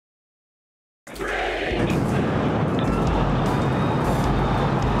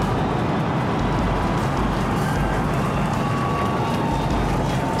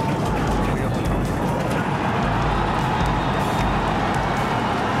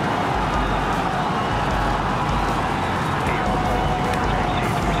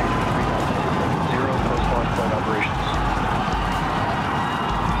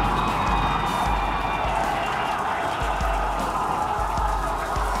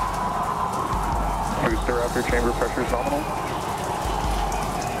booster after chamber pressure is nominal.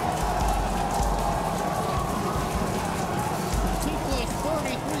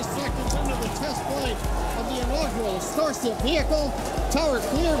 T+33 seconds into the test flight of the inaugural Starship vehicle. Tower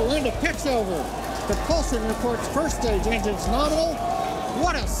clear to end a pitch over. Propulsion reports first stage engines nominal.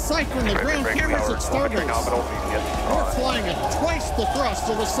 What a sight from the ground cameras at Starbase. We're flying at twice the thrust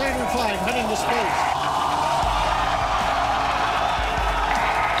of the Saturn V heading to space.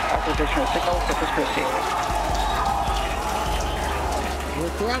 Oppositional signal, surface proceed. We're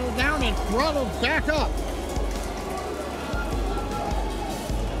throttled down and throttled back up.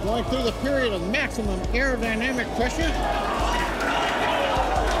 Going through the period of maximum aerodynamic pressure.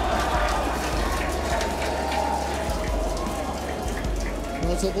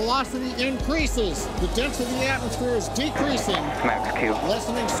 As the velocity increases, the density of the atmosphere is decreasing. Max Q.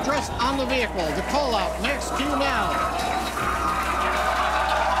 Lessening stress on the vehicle. The call out, max Q now.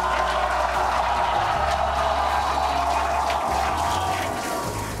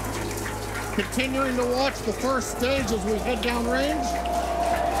 Continuing to watch the first stage as we head downrange.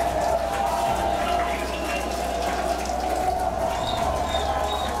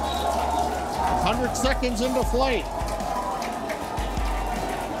 "100 seconds into flight.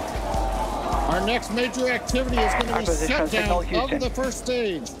 Our next major activity is going to be shutdown of the first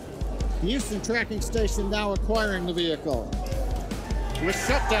stage. The Houston tracking station now acquiring the vehicle. With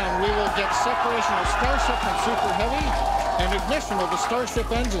shutdown, we will get separation of Starship from Super Heavy and ignition of the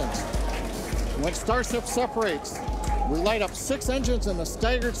Starship engines. When Starship separates, we light up 6 engines in a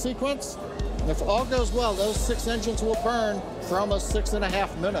staggered sequence. And if all goes well, those 6 engines will burn for almost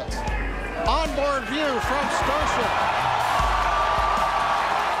 6.5 minutes. Onboard view from Starship.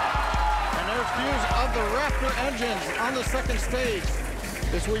 Views of the Raptor engines on the second stage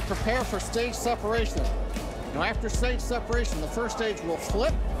as we prepare for stage separation. Now, after stage separation, the first stage will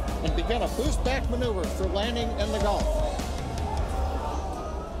flip and begin a boost back maneuver for landing in the Gulf.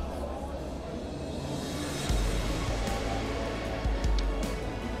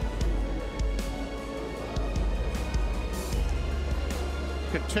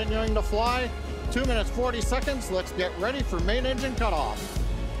 Continuing to fly, 2 minutes 40 seconds. Let's get ready for main engine cutoff.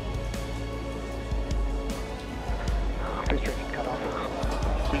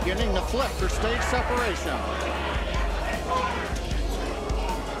 Beginning to flip for stage separation.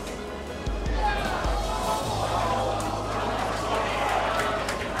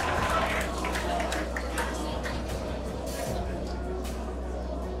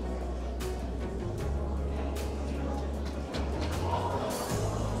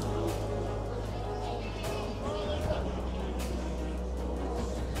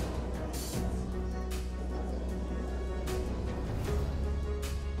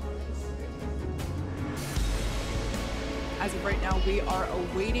 As of right now, we are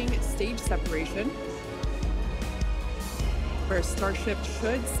awaiting stage separation, where Starship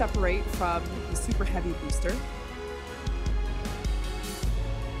should separate from the Super Heavy booster.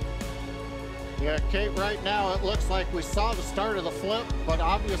 Yeah, Kate, right now it looks like we saw the start of the flip, but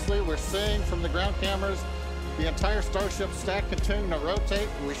obviously we're seeing from the ground cameras the entire Starship stack continuing to rotate.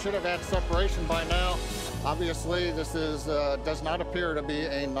 We should have had separation by now. Obviously, this is does not appear to be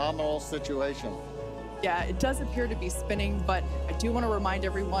a nominal situation. Yeah, it does appear to be spinning, but I do want to remind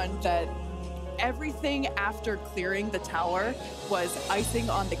everyone that everything after clearing the tower was icing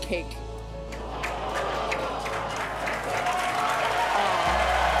on the cake.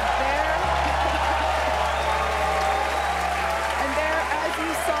 And there, as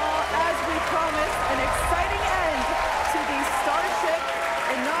you saw, as we promised, an exciting end to the Starship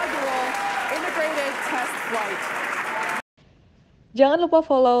inaugural integrated test flight. Jangan lupa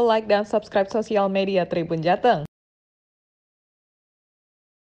follow, like, dan subscribe sosial media Tribun Jateng.